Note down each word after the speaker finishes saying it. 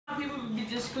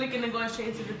just clicking and going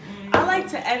straight to the. I like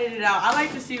to edit it out. I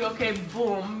like to see, okay,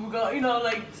 boom, we go, you know,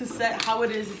 like to set how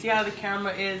it is, to see how the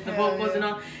camera is, the vocals and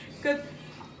all. Cause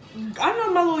I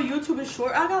know my little YouTube is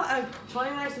short. I got like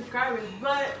 29 subscribers,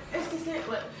 but it's the same.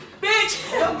 But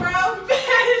bitch, bro,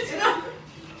 bitch.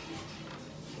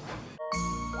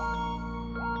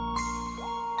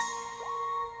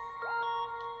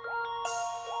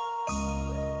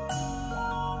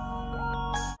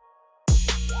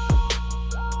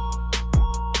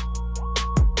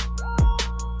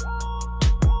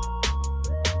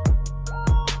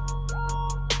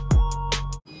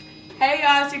 Hey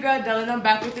y'all, it's your girl Dylan. I'm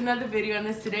back with another video. In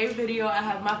this today's video, I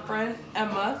have my friend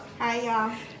Emma. Hi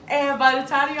y'all. And by the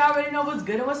time you already know what's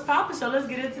good and what's poppin', so let's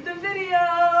get into the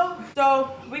video.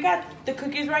 So we got the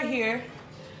cookies right here.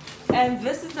 And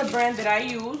this is the brand that I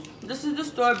use. This is the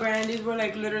store brand. These were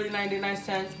like literally 99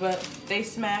 cents, but they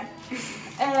smack.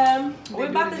 And we're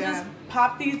about to just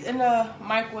pop these in the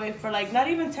microwave for like not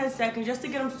even 10 seconds just to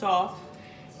get them soft.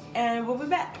 And we'll be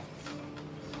back.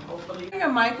 Hopefully. In your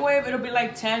microwave, it'll be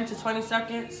like 10 to 20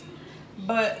 seconds,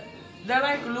 but they're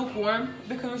like lukewarm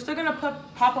because we're still gonna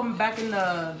pop them back in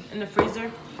the freezer.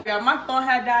 Yeah, my phone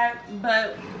had died,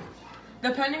 but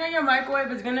depending on your microwave,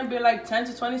 it's gonna be like 10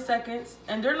 to 20 seconds,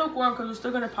 and they're lukewarm because we're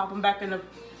still gonna pop them back in the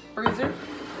freezer.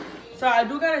 So I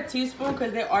do got a teaspoon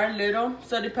because they are little.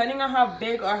 So depending on how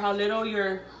big or how little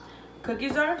your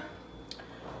cookies are,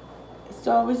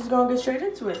 so we're just gonna get straight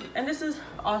into it. And this is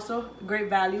also great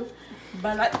value.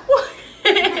 But like,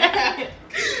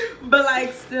 but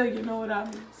like still, you know what I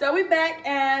mean. So we back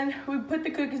and we put the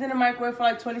cookies in the microwave for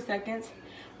like 20 seconds.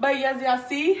 But as y'all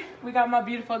see, we got my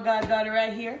beautiful goddaughter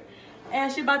right here. And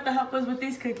she about to help us with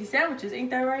these cookie sandwiches.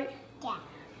 Ain't that right? Yeah.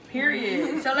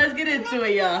 Period. So let's get into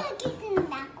it, y'all. Cookies in the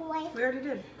microwave. We already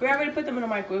did. We already put them in the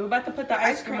microwave. We're about to put the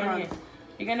ice cream on here.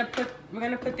 We're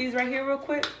gonna put these right here real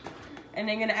quick. And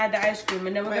then gonna add the ice cream.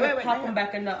 And then we're gonna pop them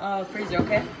back in the freezer,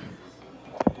 okay?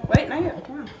 Wait, not yet.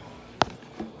 Come on.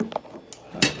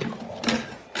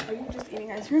 Are you just eating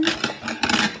ice cream?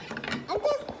 I'm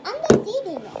just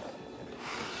eating it.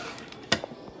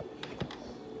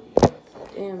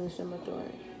 Damn, it's in my door.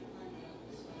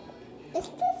 Is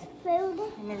this food?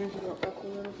 I'm not going to go up a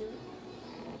little bit.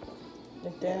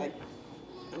 Like that.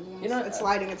 You know, it's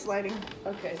sliding. It's sliding.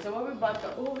 Okay, so what we about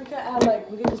to? Oh, we can add like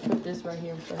we can just put this right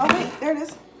here. Oh wait, there it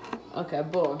is. Okay,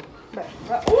 boom.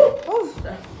 Oh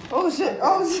shit! Oh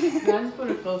shit! No, just put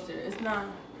it closer. It's not.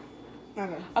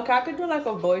 Okay. Okay, I could do like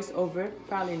a voice over.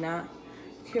 Probably not.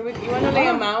 Here we. You want to lay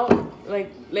them out?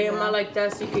 Like lay them out like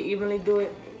that so you can evenly do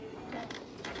it.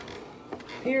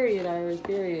 Period, Iris.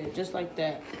 Period. Just like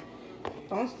that.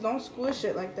 Don't squish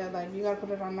it like that. Like you gotta put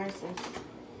it on nicely.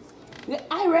 Yeah,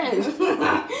 Iris.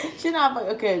 She's not.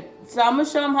 Okay, so I'm gonna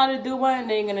show them how to do one, and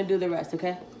then you're gonna do the rest.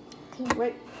 Okay.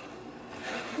 Wait.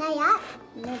 Not yet.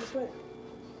 No, just wait.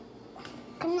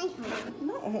 Can I have?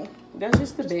 No. That's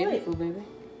just the Just baby wait. food, baby.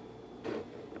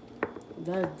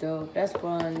 That's dope. That's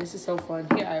fun. This is so fun.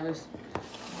 Here, Iris.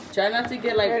 Try not to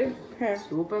get like Ready? Here.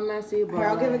 super messy, but Here,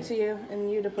 I'll give like, it to you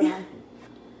and you to put on.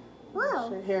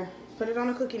 Whoa. Here, put it on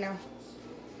a cookie now.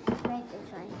 Wait,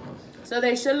 this one. so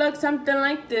they should look something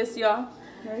like this, y'all.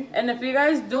 Ready? And if you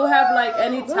guys do have like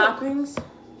any toppings,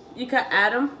 you can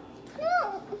add them.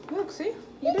 No, Look, see?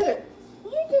 You did it.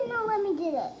 you did not let me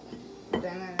do it. Oh,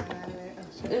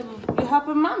 shit. You're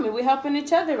helping mommy. We're helping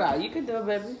each other out. You can do it,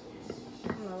 baby.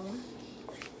 No.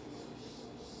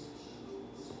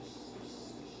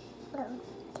 Oh,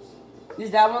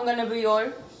 Is that one gonna be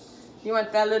yours? You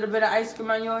want that little bit of ice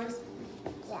cream on yours?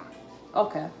 yeah.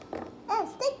 Okay.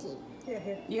 Oh, sticky.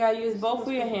 Here. You gotta use both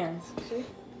of your hands. See?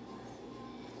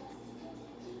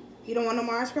 You don't want no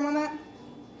more ice cream on that?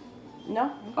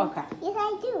 No? Okay. Yes,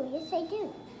 I do. Yes, I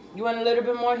do. You want a little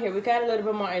bit more? Here, we got a little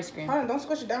bit more ice cream. Hold on, don't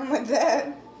squish it down like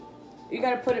that. You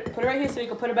gotta put it right here so you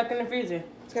can put it back in the freezer.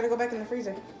 It's gotta go back in the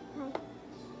freezer.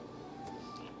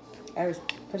 Iris,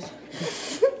 put it.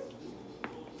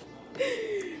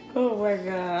 Oh my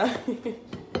god.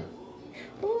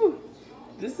 Ooh,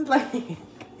 this is like.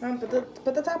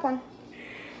 Put the top on.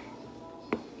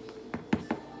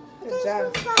 Good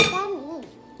job.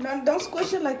 No, don't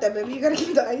squish it like that, baby. You gotta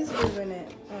keep the ice cream in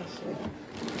it. Oh shit.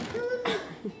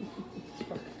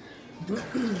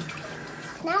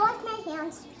 Now wash my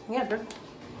hands. Yeah, bro.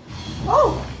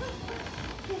 Oh!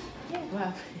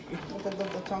 Wow.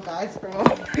 The chunk of ice cream.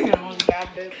 You almost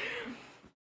grabbed it.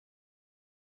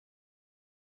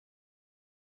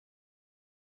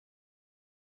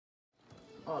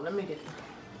 Oh, let me get them.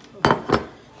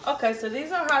 Okay, so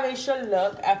these are how they should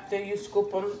look after you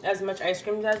scoop them as much ice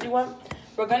cream as you want.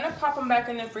 We're gonna pop them back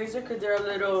in the freezer because they're a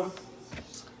little,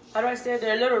 how do I say it?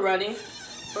 They're a little runny.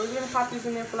 So we're gonna pop these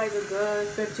in there for like a good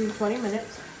 15-20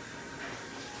 minutes.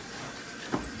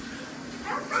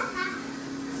 I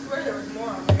swear there was more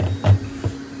on there.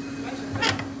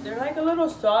 They're like a little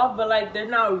soft, but like they're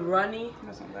not runny.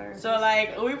 That's not better. So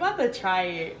like we about to try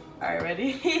it. Alright,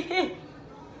 ready?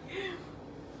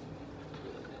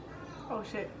 Oh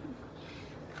shit.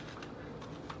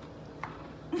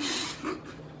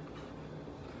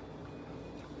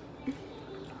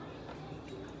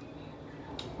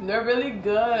 They're really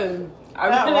good.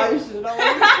 No.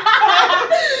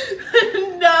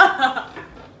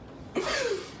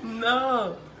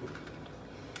 No.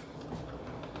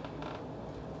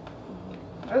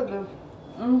 That's good.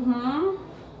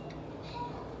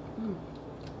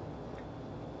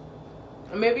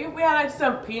 Maybe if we had like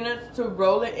some peanuts to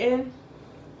roll it in,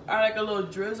 or like a little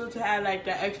drizzle to add like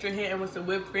that extra hit and with some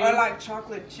whipped cream. Or like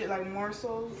chocolate chip, like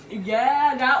morsels.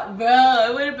 Yeah, that bro,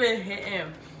 it would have been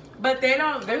hitting. But they're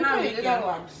not making that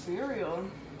like cereal.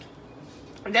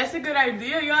 That's a good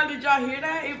idea, y'all. Did y'all hear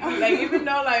that? If, like even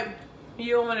though like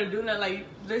you don't want to do that, like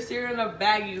the cereal in a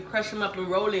bag, you crush them up and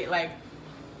roll it like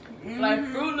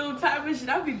Fruit Loop type of shit.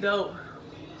 That'd be dope.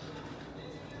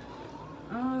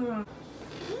 Right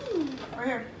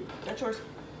here. That's yours.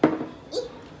 I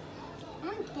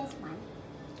want this one.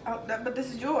 Oh, but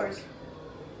this is yours.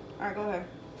 All right, go ahead.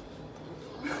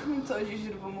 I told you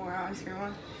should have put more ice cream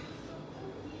on.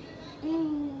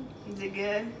 Is it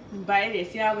good? Bite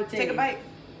it. See how it tastes. Take a bite.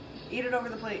 Eat it over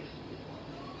the plate.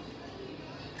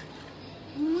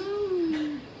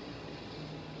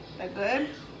 That good?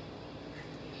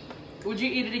 Would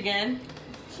you eat it again?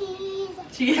 Cheese.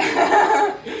 Cheese.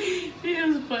 It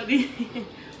was funny.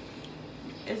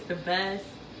 It's the best.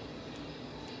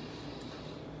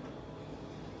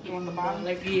 You want the bottom?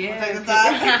 Like yeah. Take the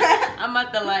top. I'm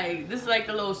about to like. This is like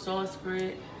a little sauce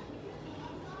spread.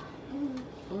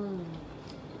 No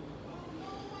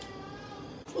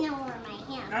more in my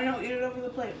hand. I know. Eat it over the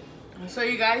plate. So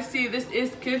you guys see, this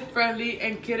is kid friendly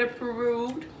and kid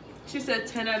approved. She said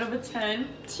 10 out of a 10.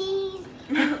 Cheese.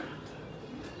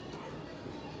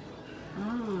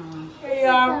 Hey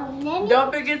y'all,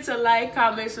 don't forget to like,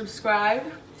 comment, subscribe.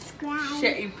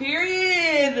 Subscribe.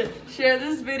 Period. Share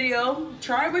this video.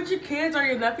 Try it with your kids or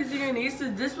your nephews and your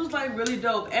nieces. This was like really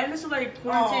dope, and this is like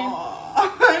quarantine.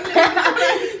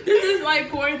 This is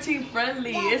like quarantine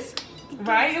friendly. It's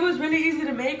right. It was really easy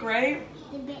to make, right?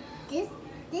 This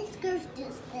goes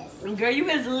just this. Girl, you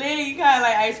was lit. You kind of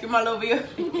like ice cream all over you.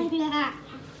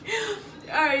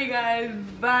 Alright, you guys.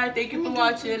 Bye. Thank you for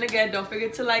watching. Again, don't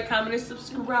forget to like, comment, and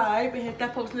subscribe, and hit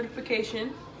that post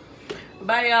notification.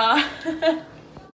 Bye, y'all.